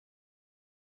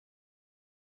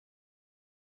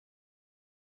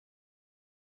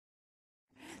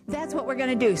That's what we're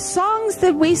going to do. Songs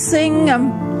that we sing,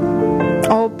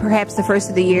 perhaps the first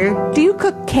of the year. Do you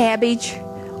cook cabbage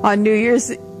on New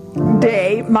Year's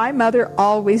Day? My mother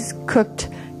always cooked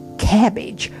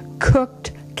cabbage.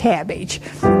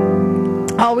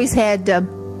 Always had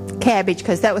cabbage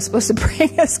because that was supposed to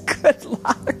bring us good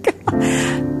luck.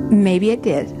 Maybe it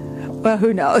did. Well,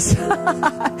 who knows?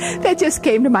 That just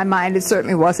came to my mind. It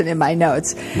certainly wasn't in my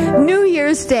notes. New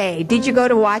Year's Day. Did you go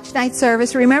to watch night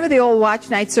service? Remember the old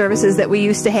watch night services that we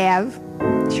used to have?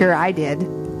 Sure, I did.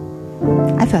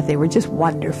 I thought they were just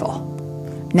wonderful.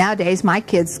 Nowadays, my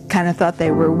kids kind of thought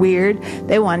they were weird.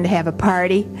 They wanted to have a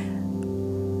party.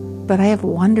 But I have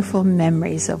wonderful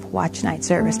memories of watch night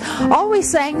service. Always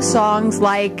sang songs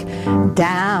like,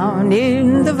 down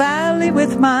in the valley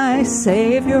with my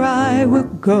Savior I will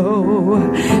go,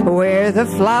 where the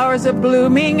flowers are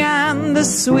blooming and the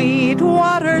sweet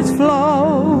waters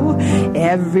flow.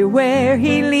 Everywhere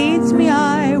he leads me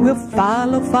I will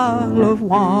follow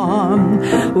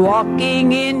on,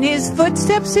 walking in his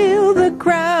footsteps till the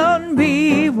crown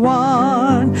be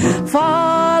won.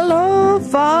 Follow,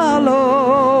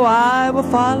 I will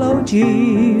follow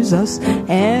Jesus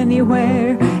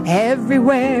anywhere,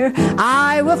 everywhere.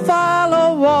 I will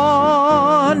follow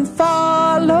on.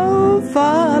 Follow,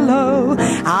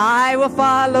 I will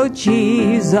follow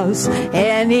Jesus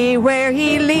anywhere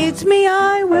he leads me.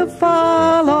 I will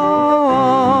follow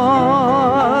on.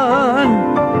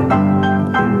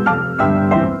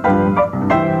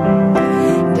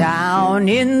 Down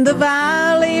in the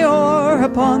valley or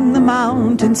upon the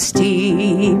mountain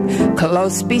steep,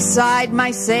 close beside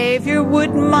my Savior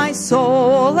would my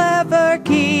soul ever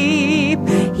keep.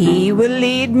 He will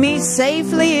lead me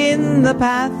safely in the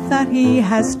path that he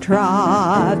has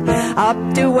trod,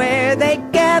 up to where they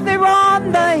gather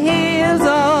on the hills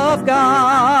of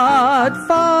God.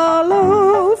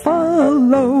 Follow,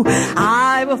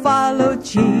 I will follow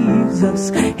Jesus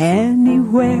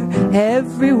anywhere,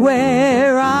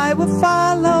 everywhere. I will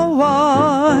follow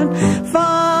on.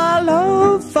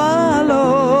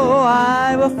 Follow,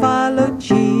 I will follow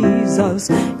Jesus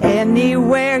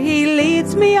anywhere he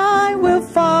leads me. I will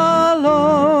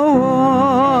follow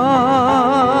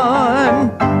on.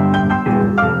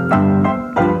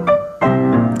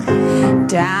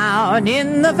 Down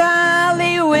in the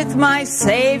valley with my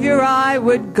Savior I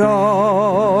would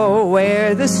go,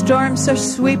 where the storms are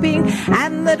sweeping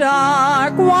and the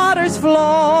dark waters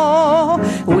flow.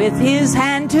 With his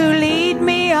hand to lead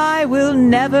me I will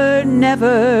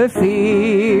never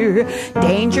fear.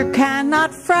 Danger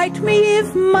cannot fright me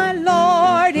if my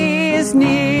Lord is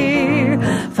near.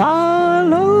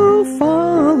 Follow,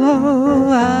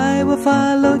 I will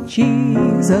follow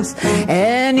Jesus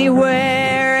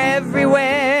anywhere,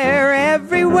 everywhere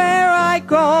I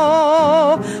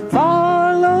go.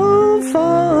 Follow,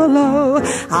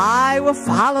 I will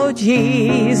follow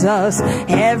Jesus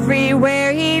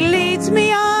everywhere he leads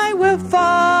me. I will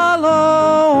follow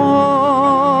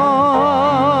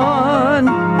on.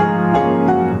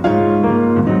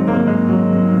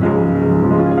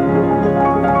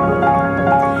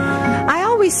 I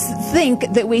always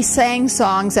think that we sang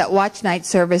songs at watch night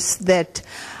service that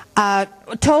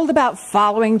told about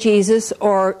following Jesus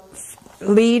or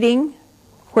leading.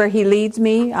 Where he leads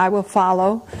me, I will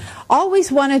follow.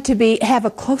 Always wanted to have a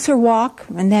closer walk,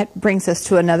 and that brings us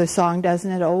to another song,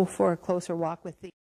 doesn't it? Oh, for a closer walk with thee.